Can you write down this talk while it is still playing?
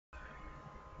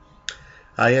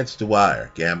Hi, it's Dwyer,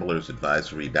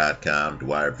 gamblersadvisory.com,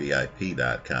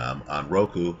 dwyervip.com, on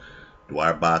Roku,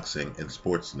 Dwyer Boxing and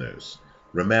Sports News.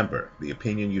 Remember, the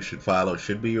opinion you should follow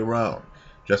should be your own.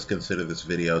 Just consider this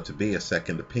video to be a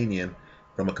second opinion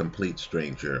from a complete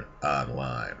stranger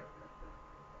online.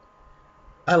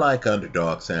 I like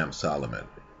underdog Sam Soliman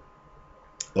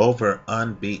over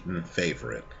unbeaten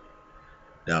favorite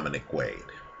Dominic Wade.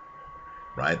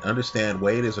 Right? Understand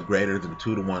Wade is a greater than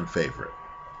 2-1 favorite.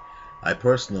 I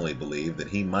personally believe that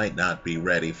he might not be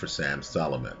ready for Sam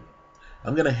Soliman.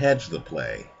 I'm going to hedge the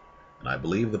play, and I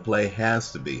believe the play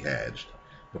has to be hedged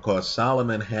because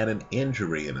Soliman had an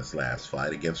injury in his last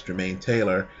fight against Jermaine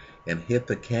Taylor and hit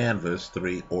the canvas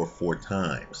 3 or 4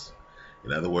 times.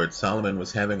 In other words, Soliman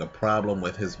was having a problem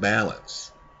with his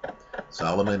balance.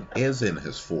 Soliman is in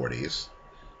his 40s.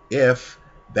 If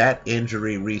that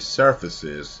injury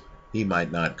resurfaces, he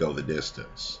might not go the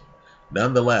distance.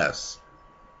 Nonetheless,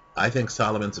 I think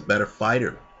Soliman's a better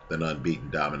fighter than unbeaten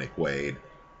Dominic Wade.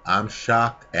 I'm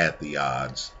shocked at the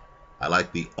odds. I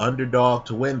like the underdog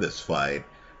to win this fight,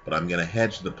 but I'm going to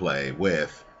hedge the play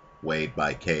with Wade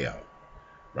by KO.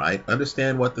 Right?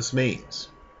 Understand what this means.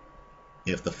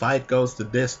 If the fight goes the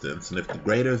distance, and if the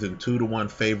greater than 2-1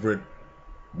 favorite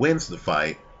wins the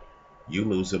fight, you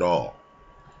lose it all.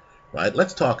 Right?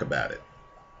 Let's talk about it.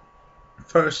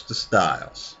 First, the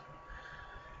styles.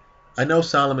 I know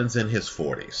Soliman's in his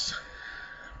 40s,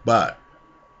 but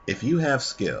if you have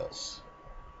skills,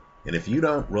 and if you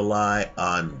don't rely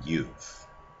on youth,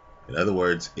 in other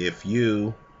words, if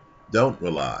you don't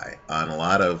rely on a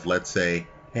lot of, let's say,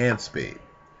 hand speed,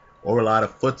 or a lot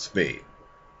of foot speed,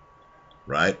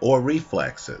 right, or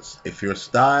reflexes, if your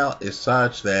style is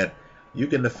such that you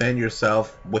can defend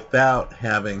yourself without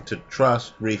having to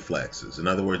trust reflexes, in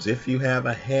other words, if you have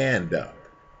a hand up,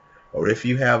 or if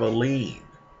you have a lean,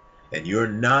 and you're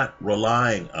not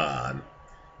relying on,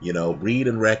 read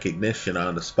and recognition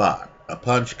on the spot, a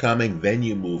punch coming, then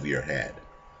you move your head,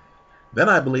 then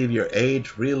I believe your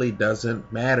age really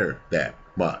doesn't matter that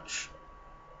much.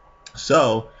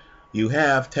 So you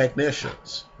have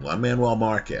technicians, Juan Manuel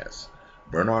Marquez,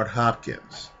 Bernard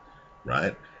Hopkins,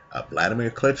 right?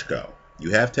 Vladimir Klitschko.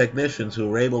 You have technicians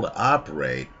who are able to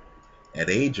operate at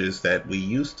ages that we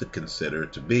used to consider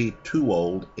to be too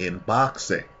old in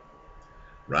boxing,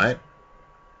 right?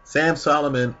 Sam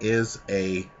Soliman is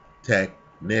a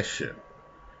technician,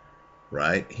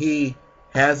 right? He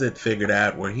has it figured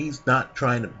out where he's not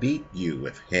trying to beat you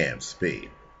with hand speed.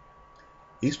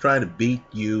 He's trying to beat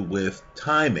you with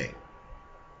timing.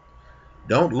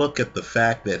 Don't look at the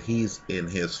fact that he's in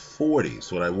his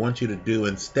 40s. What I want you to do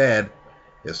instead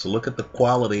is to look at the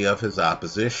quality of his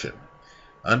opposition.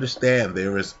 Understand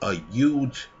there is a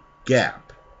huge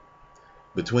gap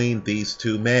between these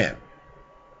two men.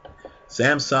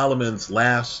 Sam Soliman's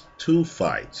last 2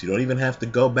 fights, you don't even have to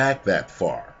go back that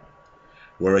far,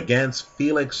 were against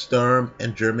Felix Sturm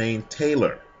and Jermaine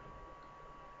Taylor.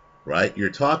 Right? You're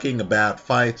talking about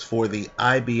fights for the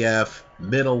IBF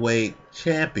middleweight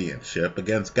championship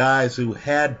against guys who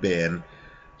had been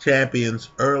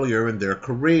champions earlier in their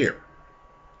career.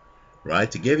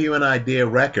 Right? To give you an idea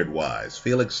record-wise,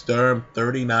 Felix Sturm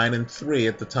 39-3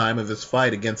 at the time of his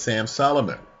fight against Sam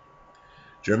Soliman.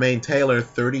 Jermaine Taylor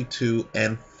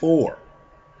 32-4.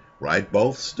 Right?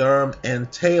 Both Sturm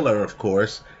and Taylor, of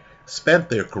course, spent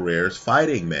their careers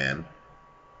fighting men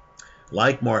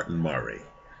like Martin Murray,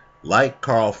 like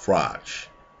Carl Froch,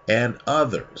 and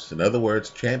others. In other words,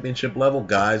 championship level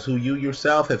guys who you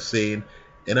yourself have seen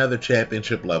in other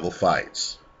championship level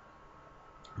fights.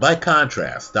 By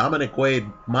contrast, Dominic Wade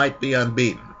might be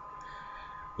unbeaten.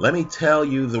 Let me tell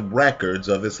you the records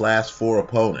of his last 4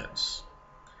 opponents.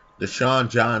 Deshaun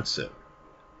Johnson,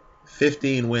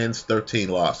 15 wins, 13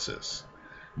 losses.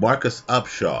 Marcus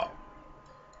Upshaw,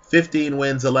 15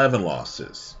 wins, 11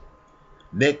 losses.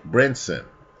 Nick Brinson,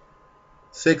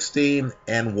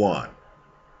 16-1.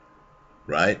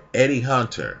 Right? Eddie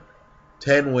Hunter,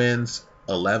 10 wins,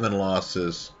 11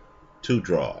 losses, 2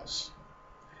 draws.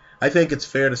 I think it's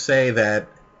fair to say that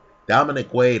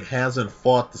Dominic Wade hasn't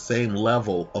fought the same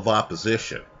level of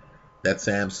opposition that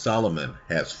Sam Soliman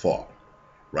has fought.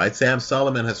 Right? Sam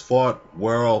Soliman has fought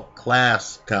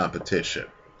world-class competition.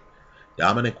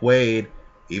 Dominic Wade,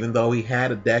 even though he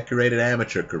had a decorated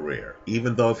amateur career,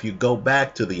 even though if you go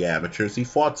back to the amateurs, he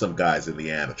fought some guys in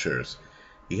the amateurs,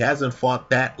 he hasn't fought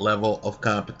that level of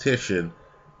competition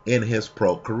in his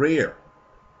pro career.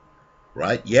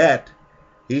 Right? Yet,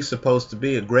 he's supposed to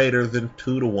be a greater than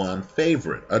 2-1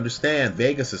 favorite. Understand,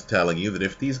 Vegas is telling you that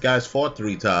if these guys fought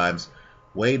 3 times,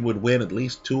 Wade would win at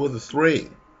least 2 of the 3.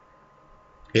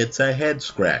 It's a head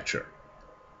scratcher.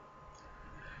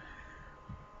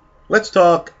 Let's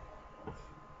talk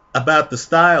about the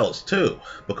styles too,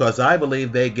 because I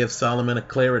believe they give Soliman a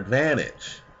clear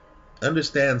advantage.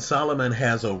 Understand, Soliman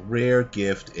has a rare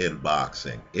gift in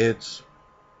boxing. It's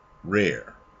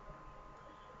rare.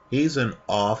 He's an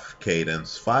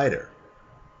off-cadence fighter.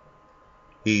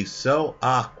 He's so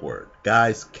awkward,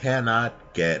 guys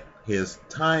cannot get his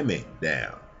timing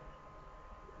down.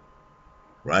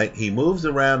 Right? He moves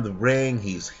around the ring,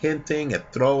 he's hinting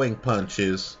at throwing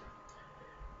punches.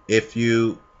 If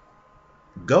you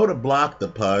go to block the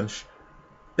punch,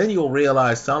 then you'll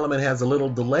realize Soliman has a little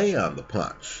delay on the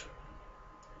punch.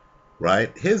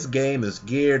 Right? His game is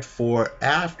geared for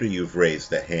after you've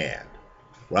raised a hand.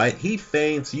 Right? He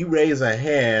feints, you raise a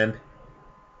hand,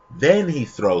 then he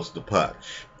throws the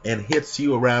punch and hits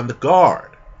you around the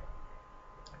guard.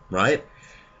 Right?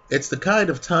 It's the kind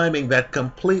of timing that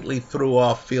completely threw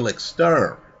off Felix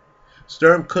Sturm.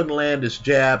 Sturm couldn't land his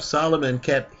jab. Soliman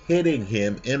kept hitting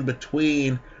him in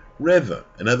between rhythm.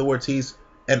 In other words, he's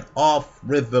an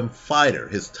off-rhythm fighter.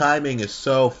 His timing is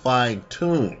so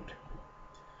fine-tuned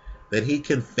that he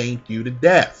can feint you to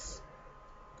death.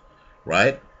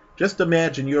 Right? Just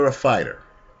imagine you're a fighter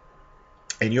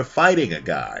and you're fighting a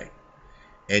guy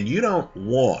and you don't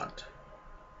want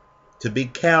to be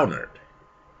countered.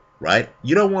 Right?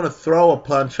 You don't want to throw a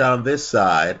punch on this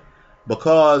side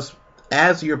because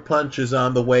as your punch is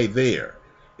on the way there,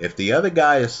 if the other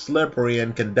guy is slippery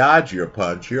and can dodge your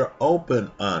punch, you're open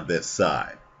on this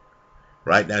side.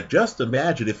 Right? Now just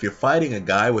imagine if you're fighting a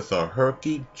guy with a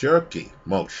herky-jerky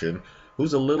motion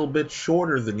who's a little bit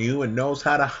shorter than you and knows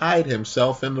how to hide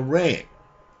himself in the ring.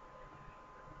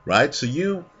 Right? So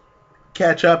you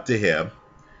catch up to him,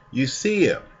 you see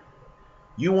him.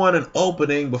 You want an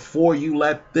opening before you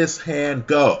let this hand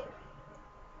go.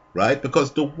 Right?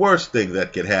 Because the worst thing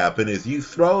that could happen is you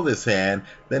throw this hand,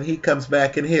 then he comes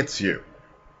back and hits you.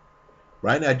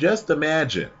 Right? Now just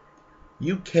imagine,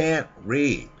 you can't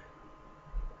read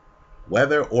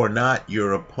whether or not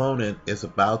your opponent is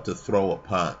about to throw a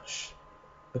punch.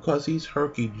 Because he's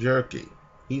herky-jerky.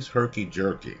 He's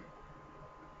herky-jerky.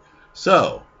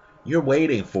 So, you're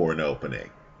waiting for an opening.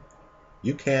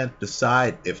 You can't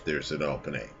decide if there's an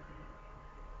opening.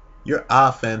 Your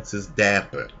offense is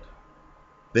dampened.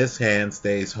 This hand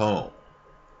stays home.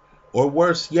 Or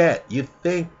worse yet, you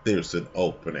think there's an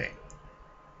opening.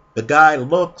 The guy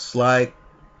looks like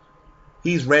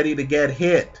he's ready to get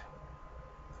hit.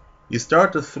 You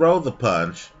start to throw the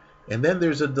punch, and then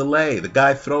there's a delay. The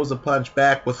guy throws a punch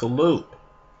back with a loop.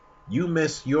 You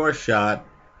miss your shot.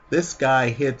 This guy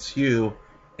hits you,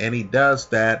 and he does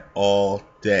that all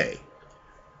day.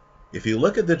 If you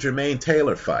look at the Jermaine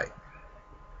Taylor fight,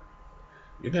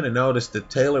 you're going to notice that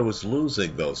Taylor was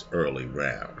losing those early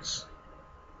rounds.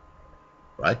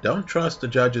 Right? Don't trust the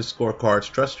judges'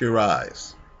 scorecards. Trust your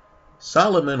eyes.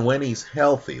 Soliman, when he's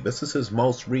healthy, this is his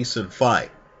most recent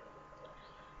fight,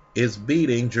 is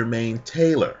beating Jermaine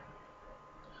Taylor.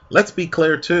 Let's be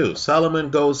clear, too.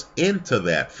 Soliman goes into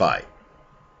that fight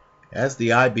as the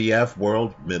IBF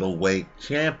World Middleweight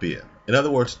Champion. In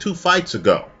other words, 2 fights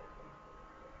ago,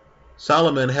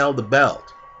 Soliman held the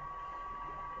belt.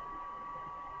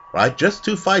 Right? Just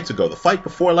 2 fights ago, the fight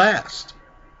before last.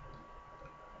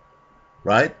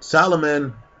 Right?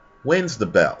 Soliman wins the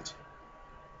belt.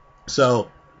 So,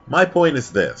 my point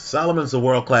is this. Soliman's a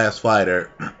world-class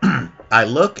fighter. I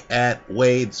look at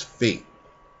Wade's feet.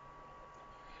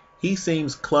 He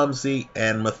seems clumsy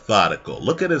and methodical.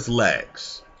 Look at his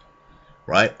legs.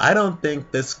 Right? I don't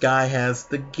think this guy has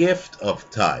the gift of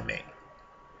timing.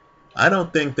 I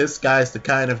don't think this guy's the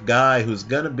kind of guy who's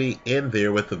going to be in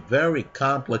there with a very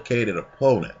complicated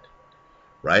opponent.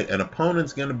 Right? An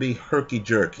opponent's going to be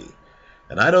herky-jerky.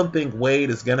 And I don't think Wade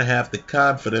is going to have the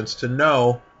confidence to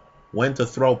know when to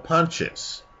throw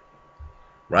punches.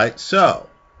 Right? So,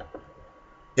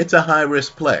 it's a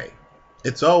high-risk play.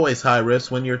 It's always high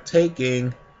risk when you're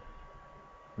taking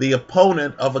the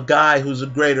opponent of a guy who's a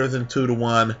greater than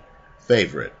 2-to-1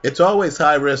 favorite. It's always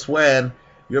high risk when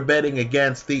you're betting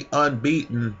against the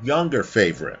unbeaten younger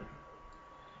favorite.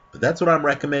 But that's what I'm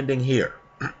recommending here.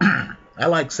 I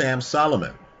like Sam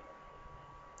Soliman,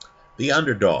 the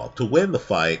underdog, to win the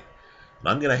fight. And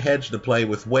I'm going to hedge the play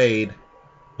with Wade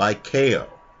by KO.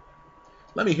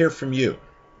 Let me hear from you.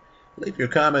 Leave your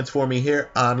comments for me here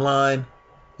online.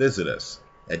 Visit us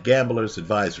at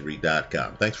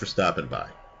gamblersadvisory.com. Thanks for stopping by.